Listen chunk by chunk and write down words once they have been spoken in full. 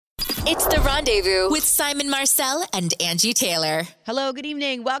It's The Rendezvous with Simon Marcel and Angie Taylor. Hello, good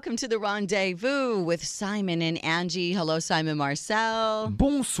evening. Welcome to The Rendezvous with Simon and Angie. Hello, Simon Marcel.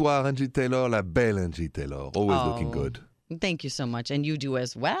 Bonsoir, Angie Taylor, la belle Angie Taylor. Always looking good. Thank you so much. And you do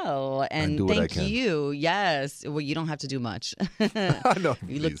as well. And do what I thank can. you. Yes. Well, you don't have to do much. No,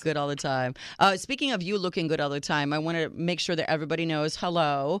 You look good all the time. Speaking of you looking good all the time, I want to make sure that everybody knows,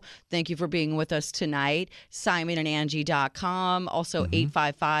 hello. Thank you for being with us tonight. SimonandAngie.com. Also,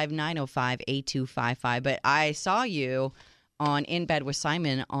 855-905-8255. But I saw you on In Bed with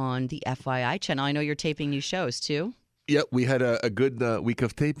Simon on the FYI channel. I know you're taping new shows, too. Yeah, we had a good week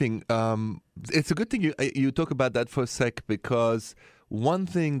of taping. It's a good thing you talk about that for a sec, because one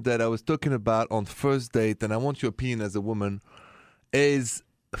thing that I was talking about on first date, and I want your opinion as a woman, is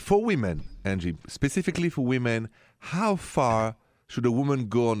for women, Angie, specifically for women, how far should a woman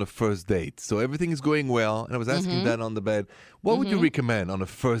go on a first date? So everything is going well, and I was asking that on the bed. What would you recommend on a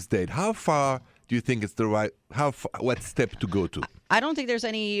first date? How far do you think it's the right, what step to go to? I don't think there's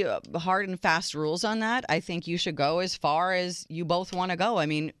any hard and fast rules on that. I think you should go as far as you both want to go. I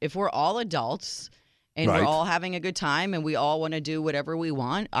mean, if we're all adults and we're all having a good time and we all want to do whatever we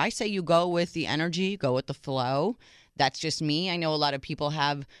want, I say you go with the energy, go with the flow. That's just me. I know a lot of people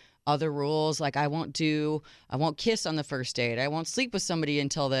have other rules, like I won't kiss on the first date. I won't sleep with somebody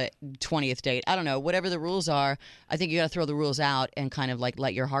until the 20th date. I don't know. Whatever the rules are, I think you got to throw the rules out and kind of like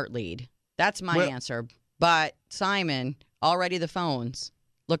let your heart lead. That's my answer. But Simon, already the phones.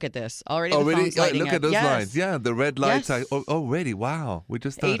 Look at this. Already the phones lighting look up. at those Yes. lines. Yeah, the red lights Yes. are already. Wow, we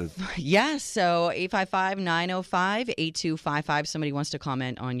just started. Yes. So 855-905-8255. Somebody wants to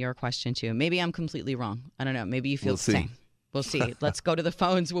comment on your question too. Maybe I'm completely wrong. I don't know. Maybe you feel We'll the see. same. We'll see. Let's go to the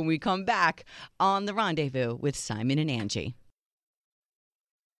phones when we come back on The Rendezvous with Simon and Angie.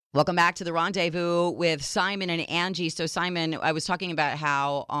 Welcome back to The Rendezvous with Simon and Angie. So, Simon, I was talking about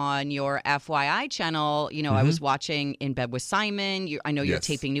how on your FYI channel, I was watching In Bed with Simon. I know you're Yes.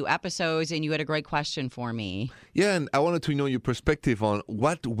 taping new episodes, and you had a great question for me. Yeah, and I wanted to know your perspective on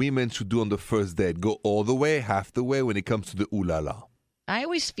what women should do on the first date. Go all the way, half the way when it comes to the ooh la la. I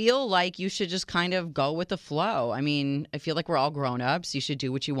always feel like you should just kind of go with the flow. I mean, I feel like we're all grown-ups. You should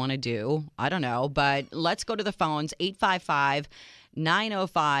do what you want to do. I don't know, but let's go to the phones,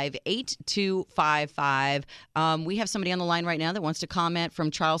 855-905-8255. We have somebody on the line right now that wants to comment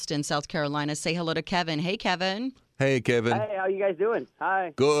from Charleston, South Carolina. Say hello to Kevin. Hey, Kevin. Hey, Kevin. Hey, how you guys doing?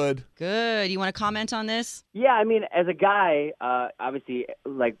 Hi. Good. Good. You want to comment on this? Yeah, I mean, as a guy, obviously,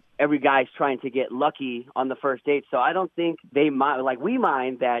 like every guy's trying to get lucky on the first date, so I don't think they mind. Like we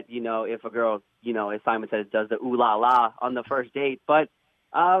mind that if a girl, as Simon says, does the ooh la la on the first date. But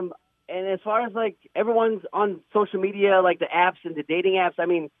and as far as like everyone's on social media, like the apps and the dating apps, I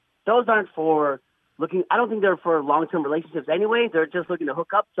mean, those aren't for looking. I don't think they're for long-term relationships anyway. They're just looking to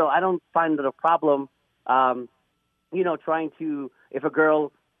hook up. So I don't find it a problem. Trying to, if a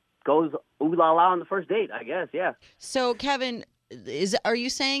girl goes ooh la la on the first date, I guess, yeah. So, Kevin, are you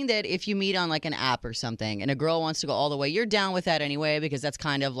saying that if you meet on like an app or something and a girl wants to go all the way, you're down with that anyway, because that's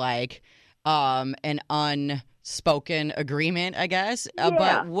kind of like an unspoken agreement, I guess?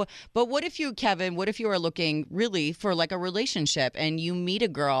 Yeah. But what if you, Kevin, what if you are looking really for like a relationship and you meet a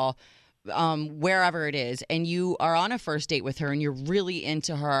girl wherever it is and you are on a first date with her and you're really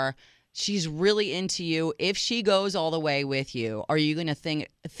into her? She's really into you. If she goes all the way with you, are you going to think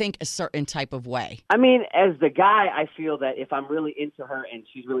a certain type of way? I mean, as the guy, I feel that if I'm really into her and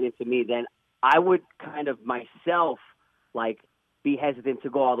she's really into me, then I would kind of myself, like, be hesitant to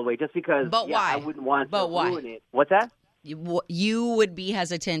go all the way just because why? I wouldn't want to But why? ruin it. What's that? You would be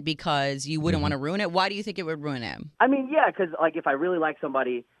hesitant because you wouldn't want to ruin it. Why do you think it would ruin it? I mean, yeah, because, like, if I really like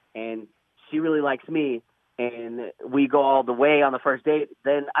somebody and she really likes me, and we go all the way on the first date,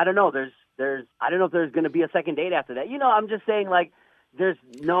 then I don't know. I don't know if there's going to be a second date after that. I'm just saying, like, there's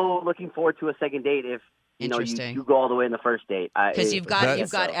no looking forward to a second date if you go all the way in the first date. Because you've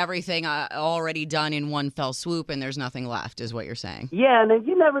got everything already done in one fell swoop, and there's nothing left, is what you're saying. Yeah, and then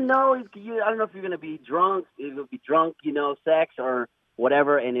you never know. I don't know if you're going to be drunk. It'll be drunk, sex or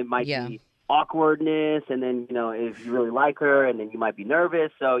whatever, and it might be awkwardness, and then if you really like her, and then you might be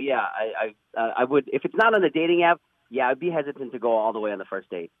nervous. So yeah, I would, if it's not on the dating app, I'd be hesitant to go all the way on the first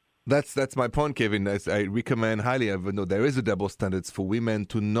date. That's my point, Kevin. I recommend highly, even though there is a double standards for women,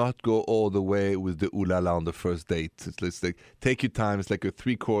 to not go all the way with the ooh la la on the first date. It's like, take your time. It's like a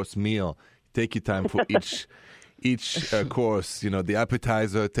 3-course meal. Take your time for each course. The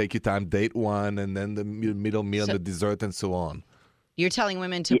appetizer. Take your time. Date one, and then the middle meal, and the dessert, and so on. You're telling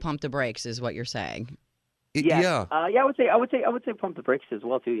women to pump the brakes, is what you're saying. Yeah. I would say pump the brakes as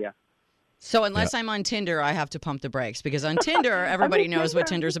well too. Yeah. So unless I'm on Tinder, I have to pump the brakes because on Tinder, everybody knows what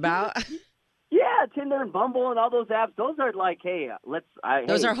Tinder's about. Yeah, Tinder and Bumble and all those apps, those are like, hey, those are I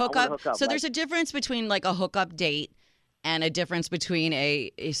wanna hookup. hook up. So there's a difference between like a hookup date and a difference between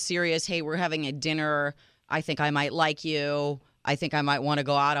a serious, hey, we're having a dinner. I think I might like you. I think I might want to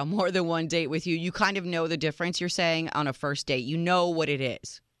go out on more than one date with you. You kind of know the difference, you're saying, on a first date. You know what it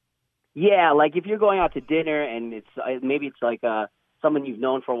is. Yeah, like if you're going out to dinner and maybe it's like someone you've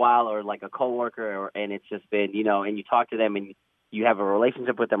known for a while or like a coworker, and it's just been, and you talk to them and you have a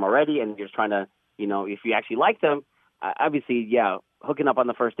relationship with them already, and you're just trying to, if you actually like them, obviously, yeah, hooking up on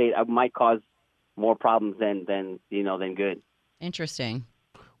the first date might cause more problems than good. Interesting.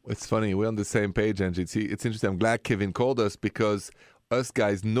 It's funny. We're on the same page, Angie. It's interesting. I'm glad Kevin called us because us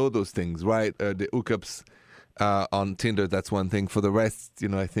guys know those things, right? The hookups on Tinder, that's one thing. For the rest,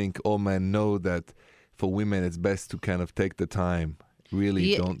 I think all men know that for women, it's best to kind of take the time.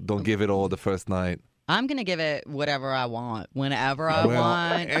 Really, don't give it all the first night. I'm going to give it whatever I want, whenever I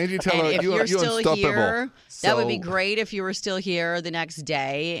want. Angie, tell her if you're still unstoppable. here, So, that would be great if you were still here the next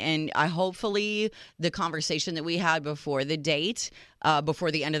day. And hopefully the conversation that we had before the date, before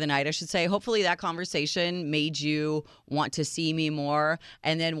the end of the night, I should say, hopefully that conversation made you want to see me more.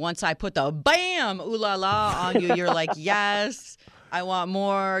 And then once I put the bam, ooh la la on you, you're like, yes, I want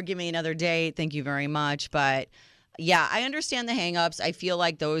more. Give me another date. Thank you very much. But yeah, I understand the hangups. I feel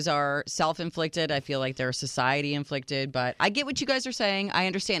like those are self-inflicted. I feel like they're society-inflicted. But I get what you guys are saying. I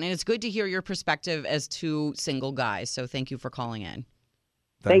understand. And it's good to hear your perspective as two single guys. So thank you for calling in.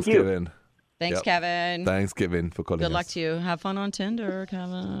 Thanks, Thank you. Kevin. Thanks, Kevin. Thanks, Kevin, for calling us. Good luck to you. Have fun on Tinder,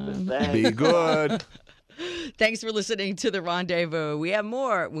 Kevin. Be good. Thanks for listening to The Rendezvous. We have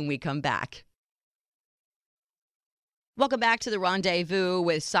more when we come back. Welcome back to The Rendezvous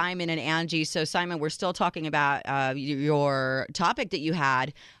with Simon and Angie. So, Simon, we're still talking about your topic that you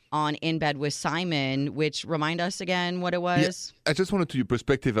had on In Bed with Simon, which remind us again what it was. Yeah, I just wanted to your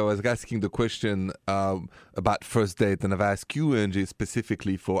perspective. I was asking the question about first date, and I've asked you, Angie,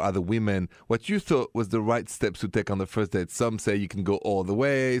 specifically for other women, what you thought was the right steps to take on the first date. Some say you can go all the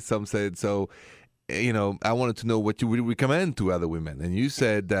way. Some said so. I wanted to know what you would recommend to other women, and you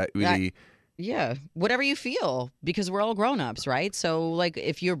said that really. Yeah, whatever you feel, because we're all grown-ups, right? So, like,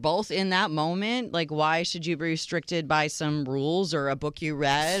 if you're both in that moment, like, why should you be restricted by some rules or a book you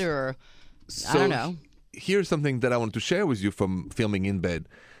read or, I don't know. Here's something that I want to share with you from filming In Bed.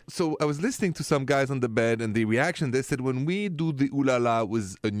 So I was listening to some guys on the bed, and the reaction, they said, when we do the ooh la la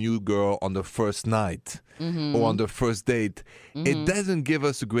with a new girl on the first night or on the first date, it doesn't give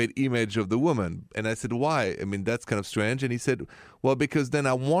us a great image of the woman. And I said, why? I mean, that's kind of strange. And he said, well, because then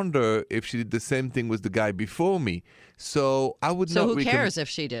I wonder if she did the same thing with the guy before me. So I would not. So who cares if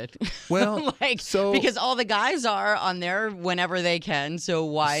she did? Well, because all the guys are on there whenever they can. So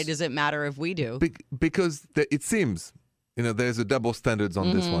why does it matter if we do? Because it seems. There's a double standards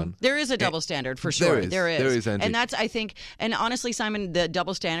on this one. There is a double standard for sure. There is. Angie. And that's, I think, and honestly, Simon, the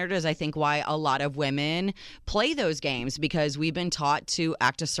double standard is, I think, why a lot of women play those games, because we've been taught to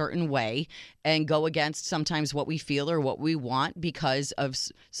act a certain way and go against sometimes what we feel or what we want because of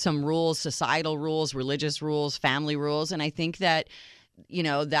some rules, societal rules, religious rules, family rules. And I think that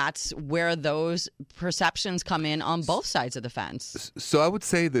that's where those perceptions come in on both sides of the fence. So I would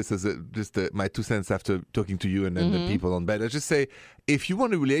say this as my 2 cents after talking to you and then the people on bed. I just say, if you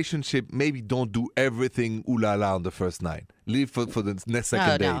want a relationship, maybe don't do everything ooh la la on the first night. Leave for the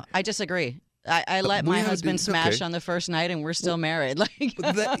second date. No, I disagree. I let my husband smash on the first night, and we're still married.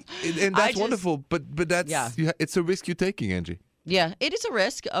 And that's wonderful. But that's it's a risk you're taking, Angie. Yeah, it is a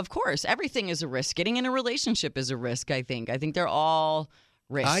risk, of course. Everything is a risk. Getting in a relationship is a risk, I think. I think they're all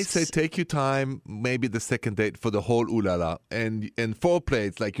risks. I say take your time, maybe the second date for the whole ooh la la. And foreplay,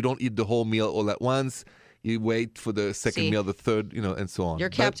 it's like you don't eat the whole meal all at once. You wait for the second meal, the third, and so on. You're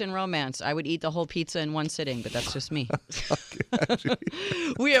Captain Romance. I would eat the whole pizza in one sitting, but that's just me. Okay,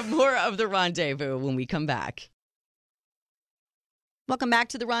 we have more of The Rendezvous when we come back. Welcome back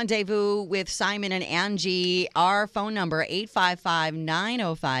to The Rendezvous with Simon and Angie. Our phone number,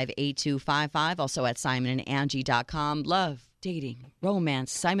 855-905-8255. Also at simonandangie.com. Love, dating,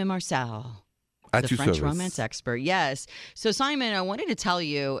 romance. Simon Marcel, at the French service. romance expert. Yes. So, Simon, I wanted to tell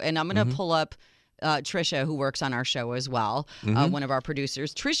you, and I'm going to pull up Trisha, who works on our show as well, one of our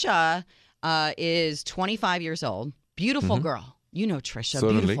producers. Trisha is 25 years old. Beautiful girl. You know Trisha.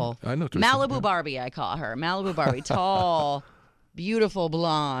 Certainly. Beautiful. I know Trisha. Malibu Barbie, I call her. Malibu Barbie. Tall, beautiful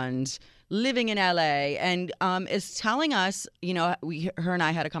blonde, living in LA, and is telling us, her and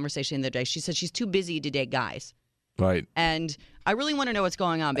I had a conversation the other day. She said she's too busy to date guys. Right. And I really want to know what's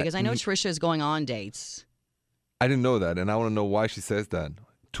going on, because I know Trisha is going on dates. I didn't know that, and I want to know why she says that.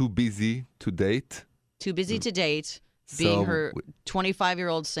 too busy to date. Too busy to date. Being her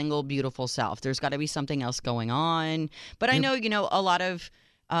 25-year-old single, beautiful self. There's got to be something else going on. But I know, a lot of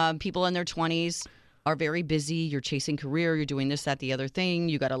people in their 20s are very busy. You're chasing career. You're doing this, that, the other thing.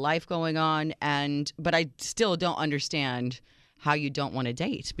 You got a life going on. But I still don't understand how you don't want to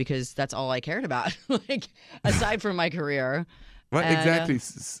date, because that's all I cared about, like, aside from my career. Right, exactly.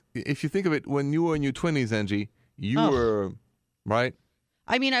 If you think of it, when you were in your 20s, Angie, you were, right?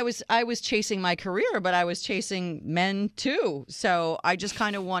 I mean, I was chasing my career, but I was chasing men too. So I just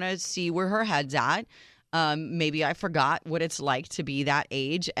kind of want to see where her head's at. Maybe I forgot what it's like to be that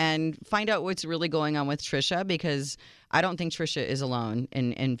age, and find out what's really going on with Trisha, because I don't think Trisha is alone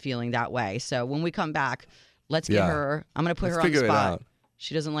in feeling that way. So when we come back, let's get her. I'm going to put her on the spot.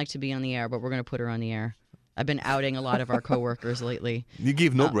 She doesn't like to be on the air, but we're going to put her on the air. I've been outing a lot of our coworkers lately. You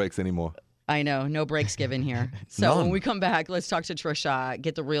give no breaks anymore. I know. No breaks given here. So when we come back, let's talk to Trisha,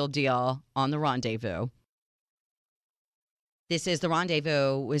 get the real deal on The Rendezvous. This is The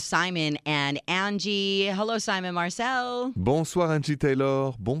Rendezvous with Simon and Angie. Hello, Simon Marcel. Bonsoir, Angie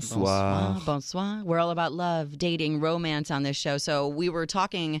Taylor. Bonsoir. Bonsoir. We're all about love, dating, romance on this show. So we were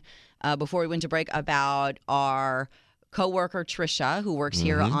talking before we went to break about our coworker Trisha, who works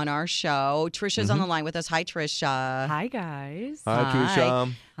here on our show. Trisha's on the line with us. Hi, Trisha. Hi, guys. Hi,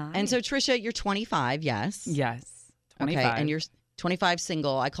 Trisha. Hi. And so, Trisha, you're 25, yes? Yes, 25. Okay, and you're 25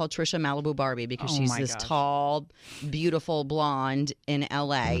 single. I call Trisha Malibu Barbie because she's this tall, beautiful blonde in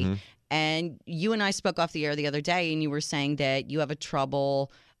LA. And you and I spoke off the air the other day, and you were saying that you have a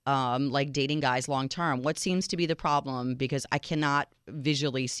trouble like dating guys long term. What seems to be the problem? Because I cannot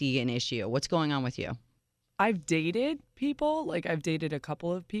visually see an issue. What's going on with you? I've dated people, like I've dated a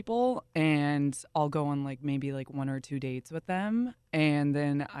couple of people, and I'll go on like maybe like 1 or 2 dates with them, and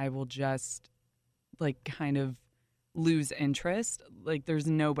then I will just like kind of lose interest. Like there's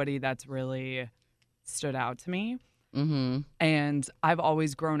nobody that's really stood out to me. And I've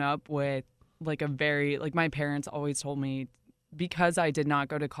always grown up with like my parents always told me, because I did not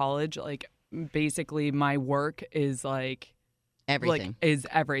go to college, like basically my work is like everything. Is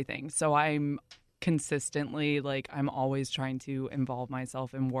everything. So I'm consistently like I'm always trying to involve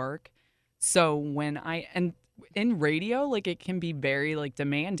myself in work. So and in radio, like it can be very like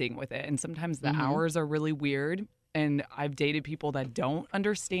demanding with it, and sometimes the hours are really weird, and I've dated people that don't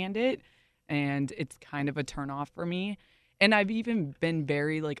understand it, and it's kind of a turnoff for me. And I've even been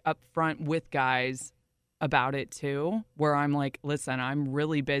very like upfront with guys about it too, where I'm like, listen, I'm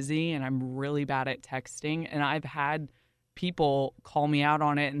really busy and I'm really bad at texting, and I've had people call me out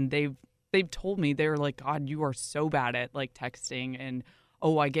on it, and they've told me, they're like, God, you are so bad at like texting, and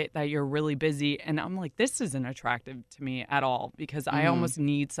oh, I get that you're really busy. And I'm like, this isn't attractive to me at all, because I almost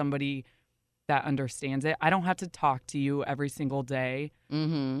need somebody that understands it. I don't have to talk to you every single day.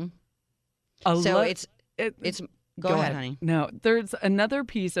 It's go ahead, honey. No, there's another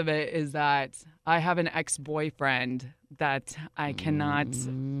piece of it is that I have an ex-boyfriend that I cannot,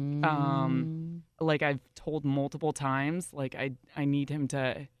 like I've told multiple times, like I need him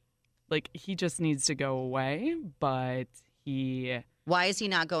to, like he just needs to go away, but Why is he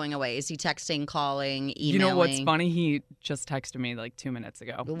not going away? Is he texting, calling, emailing? You know what's funny? He just texted me like 2 minutes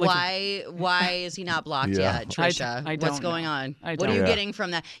ago. Why is he not blocked yet, Trisha? I don't What's going on? I what are you getting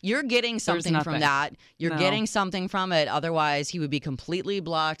from that? You're getting something from that. You're getting something from it. Otherwise, he would be completely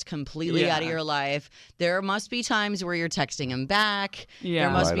blocked, completely out of your life. There must be times where you're texting him back. Yeah.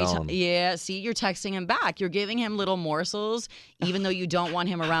 There must be see, you're texting him back. You're giving him little morsels, even though you don't want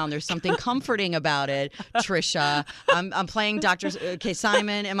him around. There's something comforting about it, Trisha. I'm playing Dr. Okay,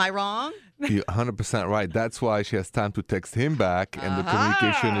 Simon, am I wrong? You're 100% right. That's why she has time to text him back, and the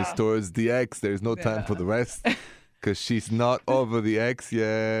communication is towards the ex. There's no time for the rest, because she's not over the ex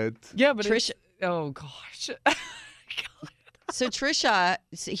yet. Yeah, but Trisha. Oh gosh. So Trisha,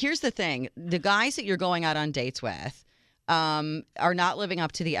 here's the thing: the guys that you're going out on dates with are not living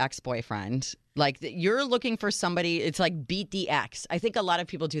up to the ex-boyfriend. Like, you're looking for somebody, it's like beat the ex. I think a lot of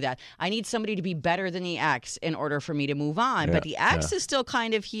people do that. I need somebody to be better than the ex in order for me to move on. But the ex is still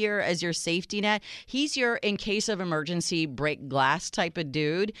kind of here as your safety net. He's your in case of emergency break glass type of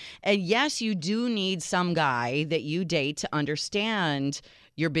dude. And yes, you do need some guy that you date to understand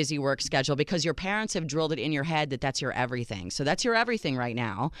your busy work schedule, because your parents have drilled it in your head that that's your everything. So that's your everything right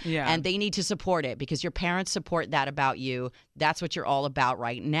now. Yeah. And they need to support it, because your parents support that about you. That's what you're all about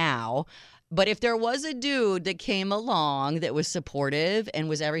right now. But if there was a dude that came along that was supportive and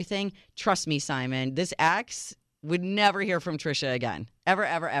was everything, trust me, Simon, this ex would never hear from Trisha again. Ever,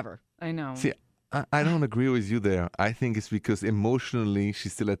 ever, ever. I know. See, I don't agree with you there. I think it's because emotionally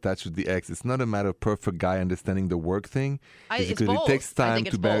she's still attached to the ex. It's not a matter of perfect guy understanding the work thing. It's because both. it takes time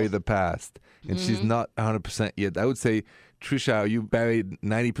it's to bury both. the past. And she's not 100% yet. I would say, Trisha, you buried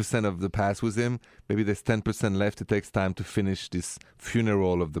 90% of the past with him. Maybe there's 10% left. It takes time to finish this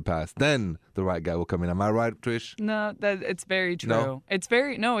funeral of the past. Then the right guy will come in. Am I right, Trish? No, it's very true. No? It's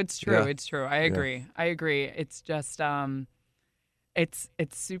true. Yeah. It's true. I agree. It's just it's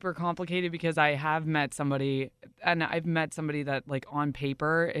super complicated because I have met somebody, and I've met somebody that like on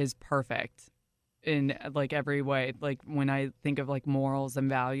paper is perfect in like every way. Like when I think of like morals and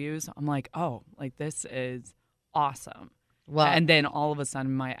values, I'm like, oh, like this is awesome. Well, And then all of a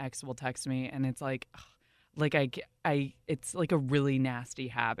sudden my ex will text me and it's like it's like a really nasty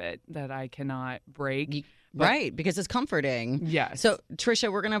habit that I cannot break. Right, because it's comforting. Yes. So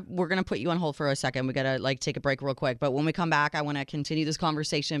Trisha, we're gonna put you on hold for a second. We gotta like take a break real quick. But when we come back, I want to continue this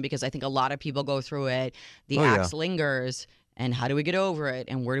conversation because I think a lot of people go through it. The axe lingers, and how do we get over it?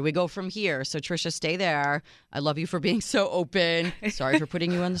 And where do we go from here? So Trisha, stay there. I love you for being so open. Sorry for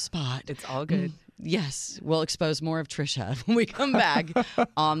putting you on the spot. It's all good. Yes, we'll expose more of Trisha when we come back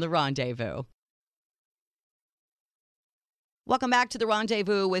on The Rendezvous. Welcome back to The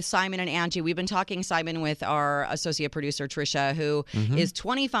Rendezvous with Simon and Angie. We've been talking, Simon, with our associate producer, Trisha, who is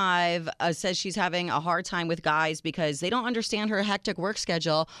 25, says she's having a hard time with guys because they don't understand her hectic work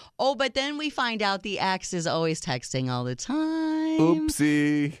schedule. Oh, but then we find out the ex is always texting all the time.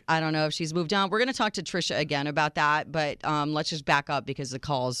 Oopsie. I don't know if she's moved on. We're going to talk to Trisha again about that, but let's just back up because the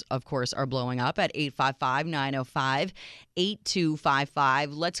calls, of course, are blowing up at 855-905-8255.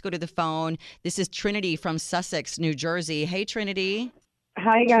 Let's go to the phone. This is Trinity from Sussex, New Jersey. Hey, Trinity.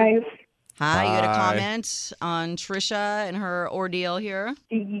 Hi, guys. Hi. You had a Hi. comment on Trisha and her ordeal here?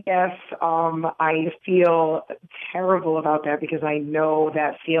 Yes, I feel terrible about that because I know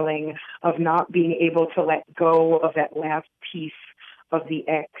that feeling of not being able to let go of that last piece of the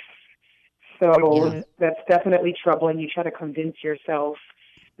ex. So that's definitely troubling. You try to convince yourself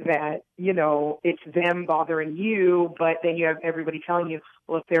that, you know, it's them bothering you, but then you have everybody telling you,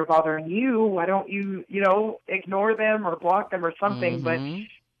 well, if they're bothering you, why don't you, you know, ignore them or block them or something? But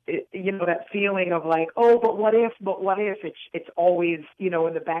you know, that feeling of like, oh, but what if, it's always, you know,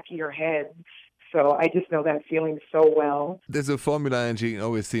 in the back of your head. So I just know that feeling so well. There's a formula, Angie,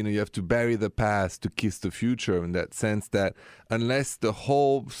 always you have to bury the past to kiss the future, in that sense that unless the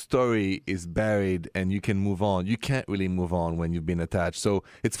whole story is buried and you can move on, you can't really move on when you've been attached. So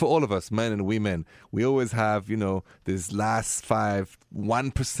it's for all of us, men and women. We always have, you know, this last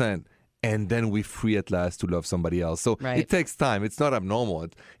 1%. And then we're free at last to love somebody else. So it takes time. It's not abnormal.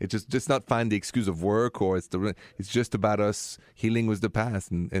 It's just not find the excuse of work, or it's just about us healing with the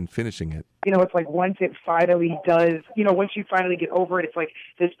past and finishing it. You know, it's like once it finally does, you know, once you finally get over it, it's like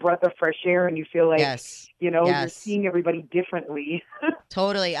this breath of fresh air and you feel like, you know, you're seeing everybody differently.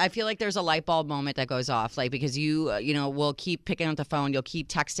 Totally. I feel like there's a light bulb moment that goes off, like because you know, will keep picking up the phone, you'll keep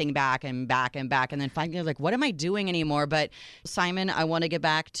texting back and back and back, and then finally you're like, what am I doing anymore? But Simon, I want to get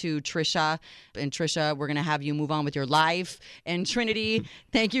back to Trisha. And Trisha, we're going to have you move on with your life. And Trinity,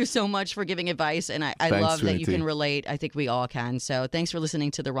 thank you so much for giving advice. And I love Trinity. that you can relate. I think we all can. So thanks for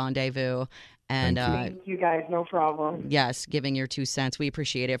listening to The Rendezvous. And Thank you guys, no problem. yes, giving your 2 cents. We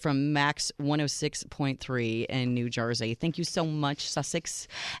appreciate it. From Max 106.3 in New Jersey. Thank you so much, Sussex.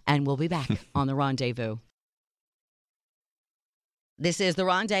 And we'll be back on The Rendezvous. This is The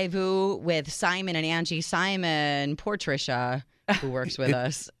Rendezvous with Simon and Angie. Simon, poor Trisha, who works with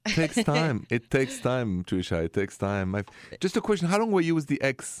us. It takes time. It takes time, Trisha. It takes time. Just a question. How long were you with the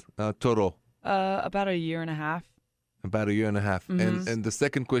ex total? About a year and a half. About a year and a half. And the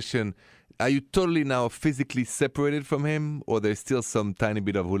second question, are you totally now physically separated from him, or there's still some tiny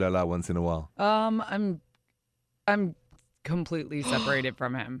bit of hula-la once in a while? I'm completely separated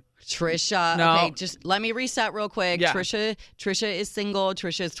from him. Trisha, No. okay, just let me reset real quick. Yeah. Trisha is single.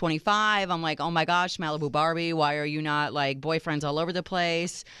 Trisha is 25. I'm like, oh my gosh, Malibu Barbie, why are you not like boyfriends all over the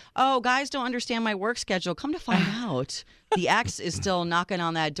place? Oh, guys don't understand my work schedule. Come to find out, the ex is still knocking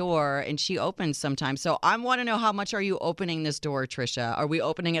on that door, and she opens sometimes. So I want to know, how much are you opening this door, Trisha? Are we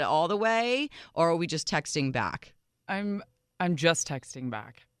opening it all the way, or are we just texting back? I'm just texting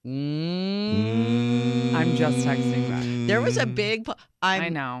back. I'm just texting back. There was a big. I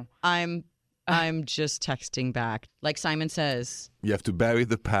know. I'm just texting back, like Simon says. You have to bury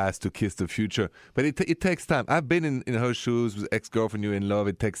the past to kiss the future. But it takes time. I've been in her shoes with ex-girlfriend, you're in love.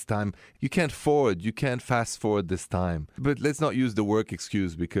 It takes time. You can't fast forward this time. But let's not use the work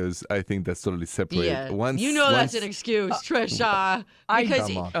excuse, because I think that's totally separate. Yeah, that's an excuse, Trisha.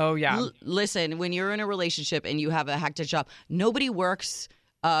 Because Oh, yeah. listen, when you're in a relationship and you have a hectic job, nobody works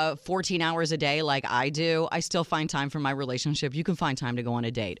 14 hours a day like I do, I still find time for my relationship. You can find time to go on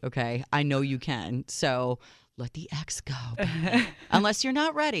a date, okay? I know you can. So let the ex go. Unless you're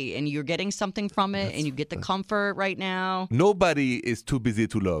not ready and you're getting something from it and you get the comfort right now. Nobody is too busy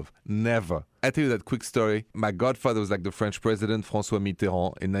to love. Never. I tell you that quick story. My godfather was like the French president, François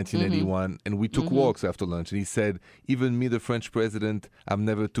Mitterrand, in 1981. And we took walks after lunch. And he said, even me, the French president, I'm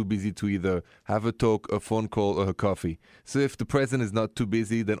never too busy to either have a talk, a phone call, or a coffee. So if the president is not too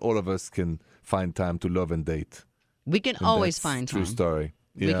busy, then all of us can find time to love and date. We can And always that's find time. True story.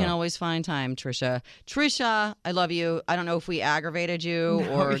 We Yeah. can always find time, Trisha. Trisha, I love you. I don't know if we aggravated you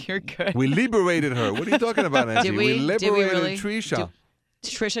No, or you're good. We liberated her. What are you talking about, Angie? Did we? liberated Did we really? Trisha.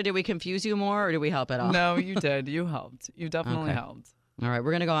 Trisha, did we confuse you more or did we help at all? No, you did. You helped. You definitely Okay. helped. All right,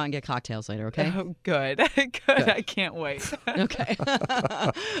 we're going to go out and get cocktails later, okay? Oh, good. Good. I can't wait. Okay.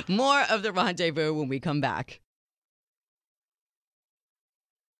 More of The Rendezvous when we come back.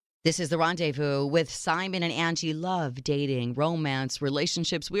 This is The Rendezvous with Simon and Angie. Love, dating, romance,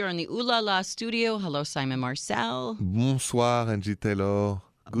 relationships. We are in the Ooh La La studio. Hello, Simon Marcel. Bonsoir, Angie Taylor.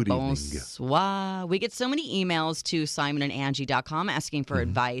 Good evening. Bonsoir. We get so many emails to simonandangie.com asking for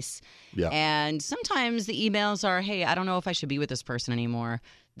advice. Yeah. And sometimes the emails are, hey, I don't know if I should be with this person anymore.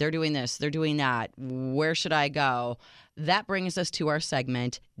 They're doing this. They're doing that. Where should I go? That brings us to our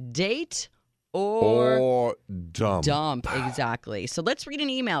segment, Date or Dump. Dump, exactly. So let's read an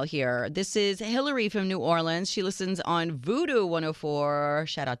email here. This is Hillary from New Orleans. She listens on Voodoo 104.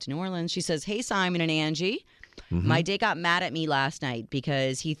 Shout out to New Orleans. She says, hey, Simon and Angie. My date got mad at me last night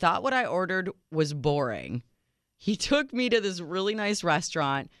because he thought what I ordered was boring. He took me to this really nice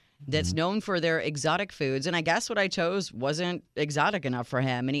restaurant that's known for their exotic foods, and I guess what I chose wasn't exotic enough for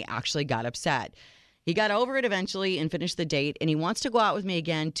him, and he actually got upset. He got over it eventually and finished the date, and he wants to go out with me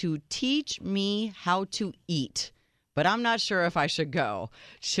again to teach me how to eat. But I'm not sure if I should go.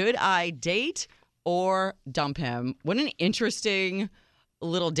 Should I date or dump him? What an interesting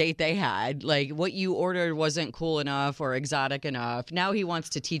little date they had. Like, what you ordered wasn't cool enough or exotic enough. Now he wants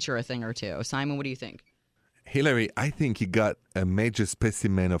to teach her a thing or two. Simon, what do you think? Hillary, I think you got a major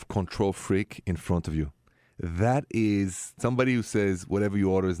specimen of control freak in front of you. That is somebody who says whatever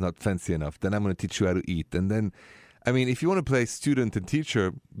you order is not fancy enough. Then I'm going to teach you how to eat. And then, I mean, if you want to play student and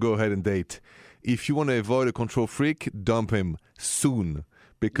teacher, go ahead and date. If you want to avoid a control freak, dump him soon.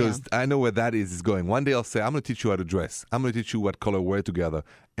 Because I know where that is going. One day I'll say, I'm going to teach you how to dress. I'm going to teach you what color wear together.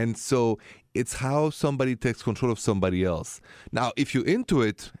 And so it's how somebody takes control of somebody else. Now, if you're into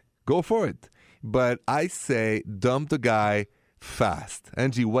it, go for it. But I say dump the guy fast.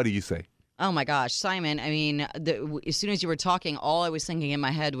 Angie, what do you say? Oh my gosh, Simon, I mean, as soon as you were talking, all I was thinking in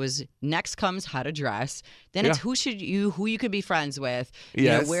my head was next comes how to dress. Then it's who you could be friends with, you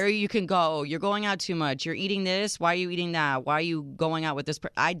know, where you can go. You're going out too much. You're eating this. Why are you eating that? Why are you going out with this?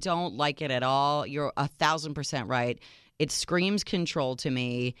 I don't like it at all. You're 1,000% right. It screams control to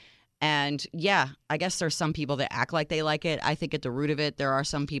me. And yeah, I guess there's some people that act like they like it. I think at the root of it, there are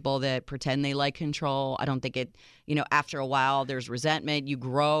some people that pretend they like control. I don't think it, you know, after a while, there's resentment. You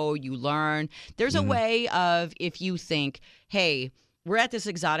grow, you learn. There's a way of, if you think, hey, we're at this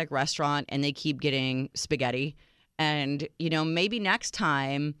exotic restaurant and they keep getting spaghetti. And, you know, maybe next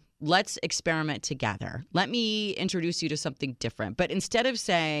time, let's experiment together. Let me introduce you to something different. But instead of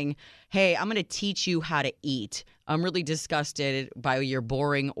saying, hey, I'm going to teach you how to eat, I'm really disgusted by your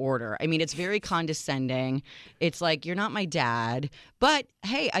boring order. I mean, it's very condescending. It's like, you're not my dad. But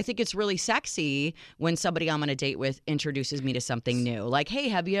hey, I think it's really sexy when somebody I'm on a date with introduces me to something new. Like, hey,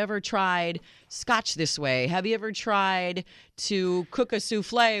 have you ever tried scotch this way? Have you ever tried to cook a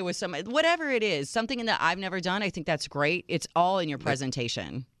souffle with whatever it is, something that I've never done? I think that's great. It's all in your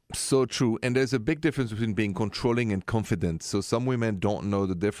presentation. So true. And there's a big difference between being controlling and confident. So some women don't know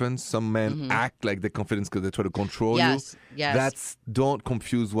the difference. Some men act like they're confident because they try to control you. Yes. Don't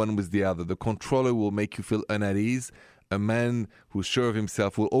confuse one with the other. The controller will make you feel unease. A man who's sure of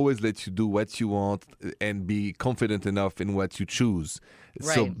himself will always let you do what you want and be confident enough in what you choose.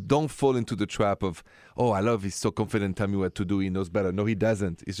 Right. So don't fall into the trap of, oh, I love he's so confident, tell me what to do, he knows better. No, he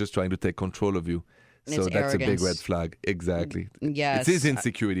doesn't. He's just trying to take control of you. And so it's that's arrogance. a big red flag. Exactly. Yes. It is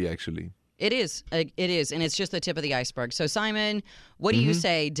insecurity, actually. It is. It is. And it's just the tip of the iceberg. So, Simon, what do you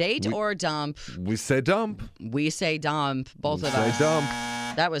say? Date or dump? We say dump. We say dump. Both of us. Say dump.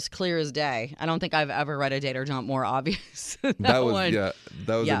 That was clear as day. I don't think I've ever read a date or dump more obvious than That was one. that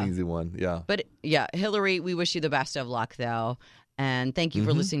was an easy one. Yeah. But yeah, Hillary, we wish you the best of luck, though. And thank you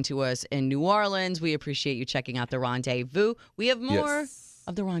for listening to us in New Orleans. We appreciate you checking out The Rendezvous. We have more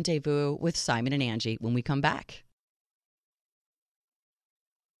of The Rendezvous with Simon and Angie when we come back.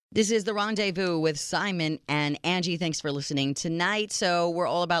 This is The Rendezvous with Simon and Angie. Thanks for listening tonight. So we're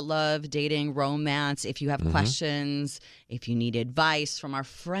all about love, dating, romance. If you have questions, if you need advice from our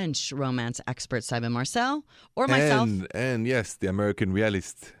French romance expert, Simon Marcel, or myself. And yes, the American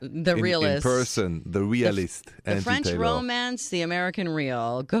realist. The realist. In person, the realist. The French Taylor. romance, the American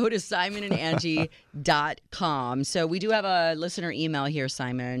real. Go to simonandangie.com. So we do have a listener email here,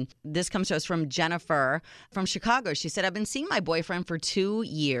 Simon. This comes to us from Jennifer from Chicago. She said, I've been seeing my boyfriend for 2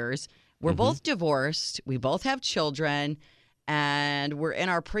 years. We're both divorced. We both have children. And we're in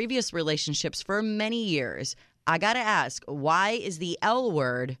our previous relationships for many years. I got to ask, why is the L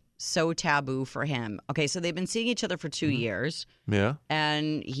word so taboo for him? Okay, so they've been seeing each other for 2 years. Yeah.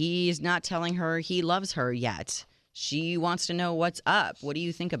 And he's not telling her he loves her yet. She wants to know what's up. What do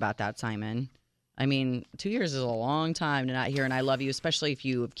you think about that, Simon? I mean, 2 years is a long time to not hear an I love you, especially if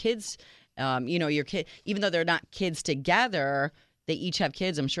you have kids. Your kid, even though they're not kids together, they each have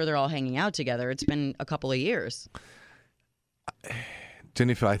kids. I'm sure they're all hanging out together. It's been a couple of years.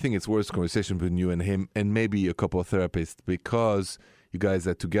 Jennifer, I think it's worth conversation between you and him and maybe a couple of therapists because you guys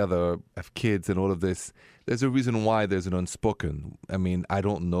are together, have kids and all of this. There's a reason why there's an unspoken. I mean, I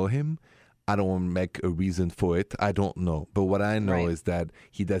don't know him. I don't want to make a reason for it. I don't know. But what I know is that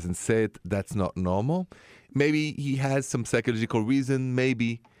he doesn't say it. That's not normal. Maybe he has some psychological reason,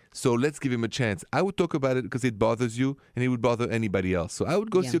 maybe. So let's give him a chance. I would talk about it because it bothers you and it would bother anybody else. So I would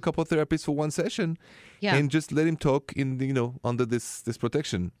go see a couple of therapists for one session and just let him talk under this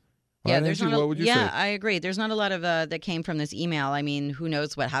protection. Yeah, right, there's Angie, not. what would you say? I agree. There's not a lot of that came from this email. I mean, who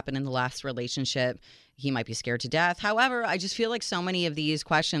knows what happened in the last relationship? He might be scared to death. However, I just feel like so many of these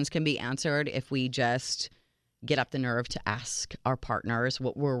questions can be answered if we just get up the nerve to ask our partners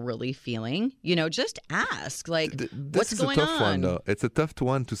what we're really feeling. Just ask, like, what's going on? This is a tough one, though. It's a tough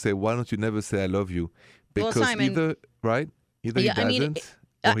one to say, why don't you never say I love you? Because Simon, either he doesn't.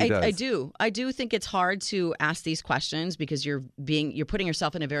 I do think it's hard to ask these questions because you're putting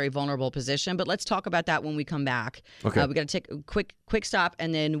yourself in a very vulnerable position. But let's talk about that when we come back. Okay. We got to take a quick stop,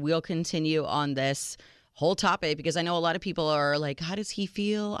 and then we'll continue on this whole topic because I know a lot of people are like, how does he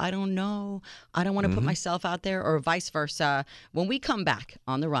feel? I don't know. I don't want to put myself out there, or vice versa. When we come back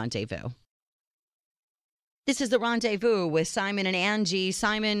on The Rendezvous. This is The Rendezvous with Simon and Angie.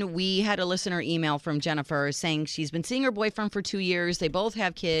 Simon, we had a listener email from Jennifer saying she's been seeing her boyfriend for 2 years. They both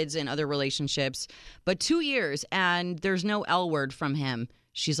have kids and other relationships, but 2 years and there's no L word from him.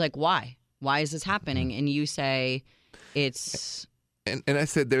 She's like, why? Why is this happening? And you say it's... And I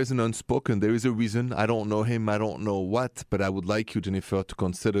said there's an unspoken. There is a reason. I don't know him. I don't know what, but I would like you, Jennifer, to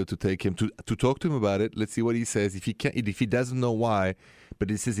consider to take him to talk to him about it. Let's see what he says. If he doesn't know why, but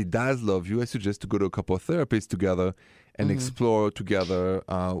he says he does love you, I suggest to go to a couple of therapists together and explore together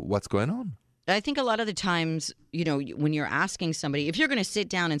what's going on. I think a lot of the times, when you're asking somebody, if you're going to sit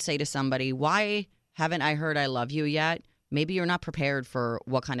down and say to somebody, why haven't I heard I love you yet? Maybe you're not prepared for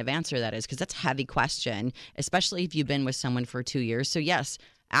what kind of answer that is, because that's a heavy question, especially if you've been with someone for 2 years. So yes,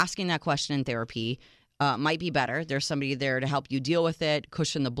 asking that question in therapy might be better. There's somebody there to help you deal with it,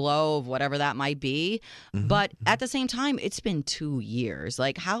 cushion the blow of whatever that might be. But at the same time, it's been 2 years.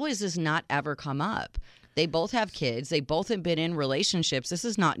 Like, how has this not ever come up? They both have kids. They both have been in relationships. This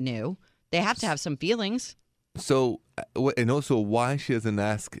is not new. They have to have some feelings. So, and also why she doesn't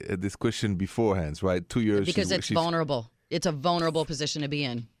ask this question beforehand, right? 2 years. Because it's vulnerable. It's a vulnerable position to be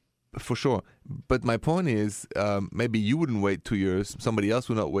in. For sure. But my point is, maybe you wouldn't wait 2 years. Somebody else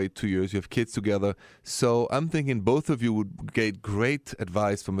would not wait 2 years. You have kids together. So I'm thinking both of you would get great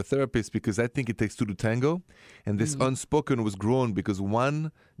advice from a therapist because I think it takes two to tango. And this unspoken was grown because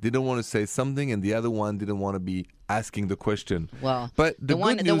one didn't want to say something and the other one didn't want to be asking the question. Well, but the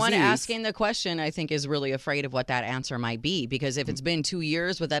one asking the question, I think, is really afraid of what that answer might be. Because if it's been 2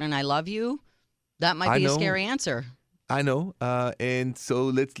 years without an I love you, that might be a scary answer. I know, and so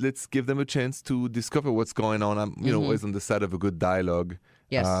let's give them a chance to discover what's going on. I'm always on the side of a good dialogue,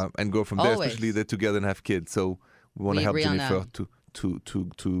 and go from there. Always. Especially they're together and have kids, so we want to help Jennifer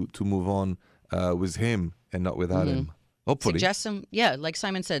to move on with him and not without him. Hopefully, suggest some, like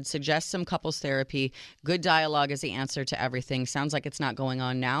Simon said, suggest some couples therapy. Good dialogue is the answer to everything. Sounds like it's not going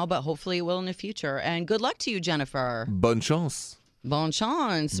on now, but hopefully it will in the future. And good luck to you, Jennifer. Bonne chance. Bonne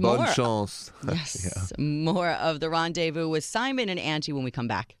chance. Bonne chance. Yes. More of The Rendezvous with Simon and Angie when we come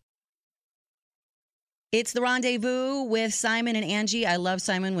back. It's The Rendezvous with Simon and Angie. I love,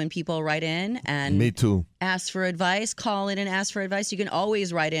 Simon, when people write in and me too. Ask for advice. Call in and ask for advice. You can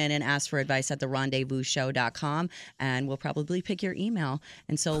always write in and ask for advice at therendezvousshow.com, and we'll probably pick your email.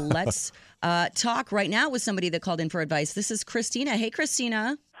 And so let's talk right now with somebody that called in for advice. This is Christina. Hey,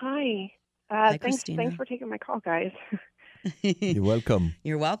 Christina. Hi. Hi, Christina. Thanks for taking my call, guys. You're welcome.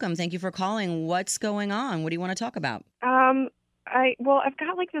 You're welcome. Thank you for calling. What's going on? What do you want to talk about? I've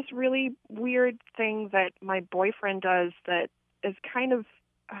got like this really weird thing that my boyfriend does that is kind of,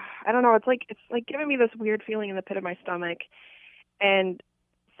 I don't know. It's like giving me this weird feeling in the pit of my stomach. And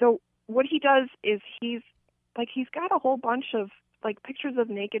so what he does is he's got a whole bunch of like pictures of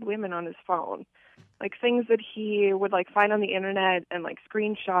naked women on his phone, like things that he would like find on the internet and like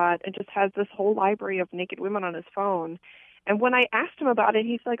screenshot, and just has this whole library of naked women on his phone. And when I asked him about it,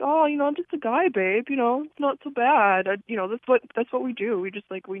 he's like, "Oh, I'm just a guy, babe. It's not so bad. That's what we do.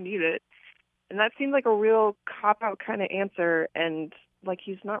 We need it." And that seemed like a real cop-out kind of answer. And like,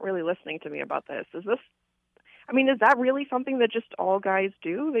 he's not really listening to me about this. Is that really something that just all guys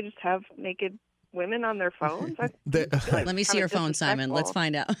do? They just have naked women on their phones? Let me see your phone, Simon. Let's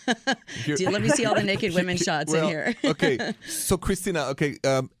find out. Let me see all the naked women shots in here. Okay, so Christina,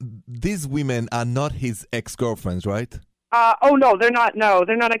 these women are not his ex-girlfriends, right? Oh no, they're not. No,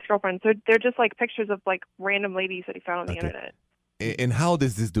 they're not ex-girlfriends. They're just like pictures of like random ladies that he found on the internet. And how old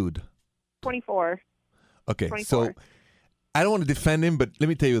is this dude? 24. Okay, 24. So I don't want to defend him, but let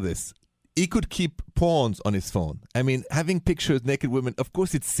me tell you this. He could keep porns on his phone. I mean, having pictures, naked women, of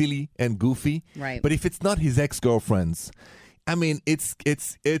course it's silly and goofy. Right. But if it's not his ex-girlfriends, I mean, it's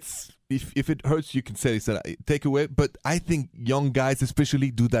if it hurts, you can say take away. But I think young guys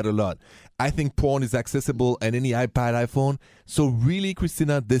especially do that a lot. I think porn is accessible on any iPad, iPhone. So really,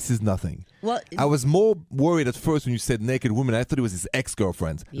 Christina, this is nothing. Well, I was more worried at first when you said naked women. I thought it was his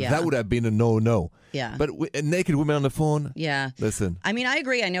ex-girlfriends. Yeah. That would have been a no-no. Yeah. But naked women on the phone? Yeah. Listen. I mean, I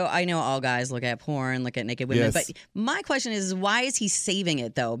agree. I know all guys look at porn, look at naked women. Yes. But my question is, why is he saving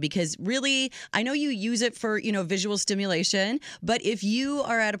it, though? Because really, I know you use it for, visual stimulation. But if you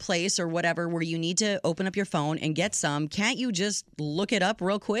are at a place or whatever where you need to open up your phone and get some, can't you just look it up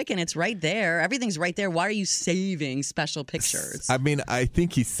real quick and it's right there? Everything's right there. Why are you saving special pictures? I mean, I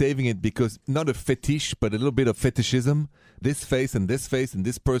think he's saving it because not a fetish, but a little bit of fetishism. This face and this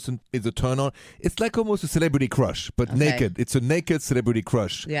person is a turn on. It's like almost a celebrity crush, but naked. It's a naked celebrity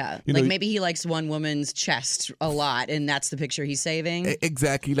crush. Yeah. Maybe he likes one woman's chest a lot and that's the picture he's saving.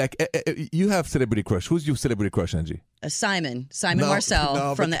 Exactly. Like you have celebrity crush. Who's your celebrity crush, Angie? Simon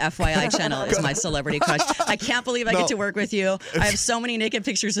Marcel from the FYI channel is my celebrity crush. I can't believe I get to work with you. I have so many naked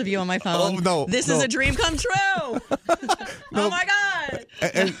pictures of you on my phone. Oh, no. This is a dream come true. Oh, my God.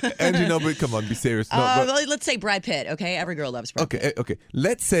 Angie, no, but come on, be serious. Let's say Brad Pitt, okay? Every girl loves Brad Pitt. Okay.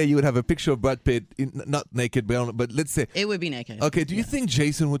 Let's say you would have a picture of Brad Pitt, not naked, but let's say. It would be naked. Okay, do you think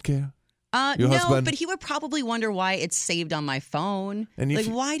Jason would care? No, husband? but he would probably wonder why it's saved on my phone. And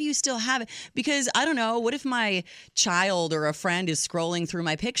why do you still have it? Because, I don't know, what if my child or a friend is scrolling through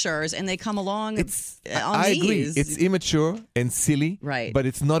my pictures and they come along I agree. It's immature and silly, right? But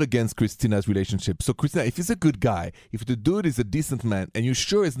it's not against Christina's relationship. So, Christina, if he's a good guy, if the dude is a decent man, and you're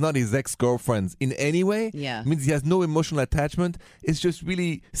sure it's not his ex-girlfriends in any way, means he has no emotional attachment, it's just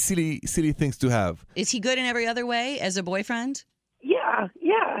really silly things to have. Is he good in every other way as a boyfriend? Yeah.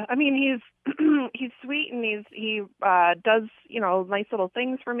 I mean, he's sweet and he does nice little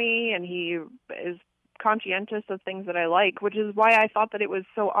things for me, and he is conscientious of things that I like, which is why I thought that it was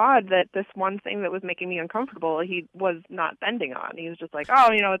so odd that this one thing that was making me uncomfortable he was not bending on. He was just like, "Oh,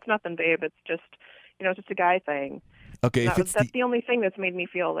 it's nothing, babe. It's just it's just a guy thing." Okay, that's the only thing that's made me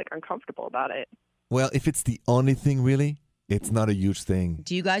feel like uncomfortable about it. Well, if it's the only thing, really, it's not a huge thing.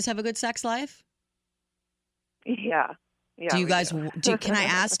 Do you guys have a good sex life? Yeah. Yeah, do you guys? Can I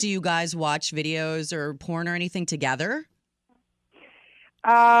ask? Do you guys watch videos or porn or anything together?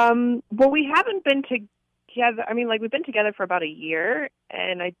 Well, we haven't been together. I mean, we've been together for about a year,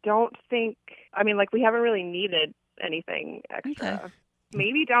 and I don't think. I mean, we haven't really needed anything extra. Okay.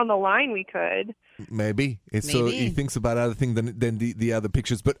 Maybe down the line we could. Maybe. So he thinks about other things than the other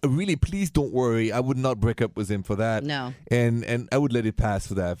pictures. But really, please don't worry. I would not break up with him for that. No. And I would let it pass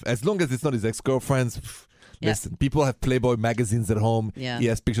for that. As long as it's not his ex-girlfriends. Listen, people have Playboy magazines at home. Yeah. He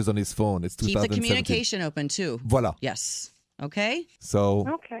has pictures on his phone. It's 2017. Keep the communication open, too. Voila. Yes. Okay?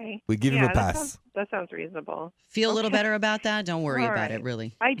 So we give him a pass. That sounds reasonable. Feel a little better about that? Don't worry about it,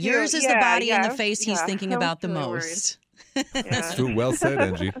 really. I do. Yours is the body and the face he's thinking about the most. That's true. Well said,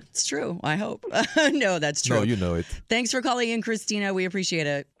 Angie. It's true. I hope. No, that's true. No, you know it. Thanks for calling in, Christina. We appreciate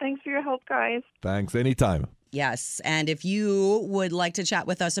it. Thanks for your help, guys. Thanks. Anytime. Yes. And if you would like to chat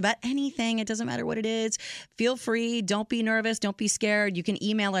with us about anything, it doesn't matter what it is, feel free. Don't be nervous. Don't be scared. You can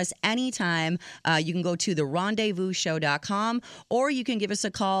email us anytime. You can go to therendezvousshow.com or you can give us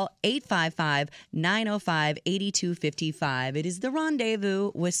a call, 855-905-8255. It is The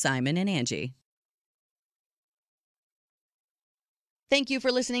Rendezvous with Simon and Angie. Thank you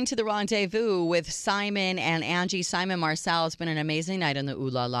for listening to The Rendezvous with Simon and Angie. Simon Marcel, it's been an amazing night in the Ooh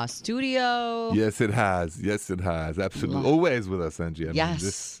La La studio. Yes, it has. Absolutely. Always with us, Angie. I mean,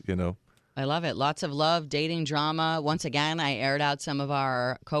 this, I love it. Lots of love, dating drama. Once again, I aired out some of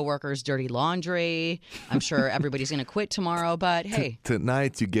our coworkers' dirty laundry. I'm sure everybody's going to quit tomorrow, but hey.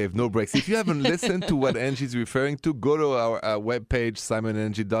 Tonight you gave no breaks. If you haven't listened to what Angie's referring to, go to our webpage,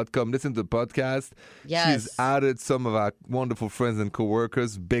 simonangie.com. Listen to the podcast. Yes. She's added some of our wonderful friends and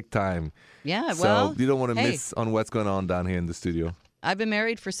coworkers big time. Yeah, well. So you don't want to miss on what's going on down here in the studio. I've been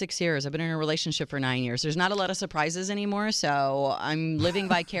married for 6 years. I've been in a relationship for 9 years. There's not a lot of surprises anymore, so I'm living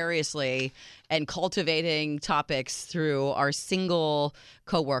vicariously and cultivating topics through our single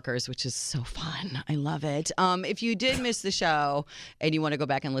coworkers, which is so fun. I love it. If you did miss the show and you want to go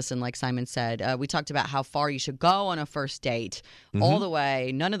back and listen, like Simon said, we talked about how far you should go on a first date. All the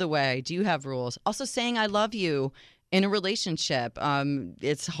way, none of the way. Do you have rules? Also saying I love you in a relationship.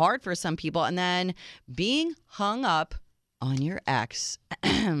 It's hard for some people. And then being hung up on your ex,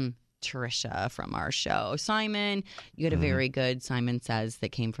 Trisha from our show. Simon, you had a very good Simon Says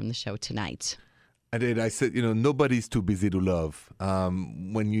that came from the show tonight. I did. I said, nobody's too busy to love.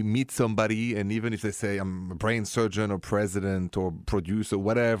 When you meet somebody, and even if they say I'm a brain surgeon or president or producer,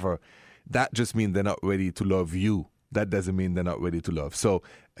 whatever, that just means they're not ready to love you. That doesn't mean they're not ready to love. So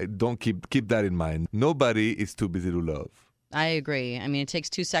don't keep that in mind. Nobody is too busy to love. I agree. I mean, it takes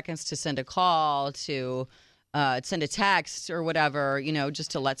 2 seconds to send a call, to send a text or whatever,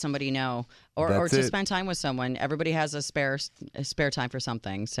 just to let somebody know, or to spend time with someone. Everybody has a spare time for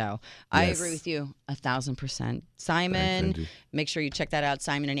something. So I agree with you 1,000%. Simon, thanks, make sure you check that out,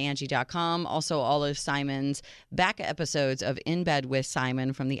 simonandangie.com. Also, all of Simon's back episodes of In Bed with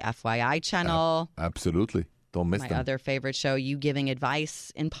Simon from the FYI channel. Absolutely. Don't miss them. them. My other favorite show, you giving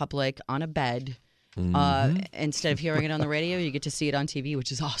advice in public on a bed. Instead of hearing it on the radio, you get to see it on TV,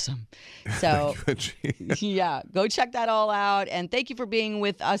 which is awesome. So, yeah, go check that all out. And thank you for being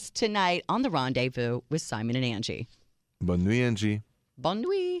with us tonight on The Rendezvous with Simon and Angie. Bonne nuit, Angie. Bonne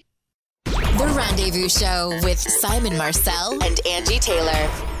nuit. The Rendezvous Show with Simon Marcel and Angie Taylor.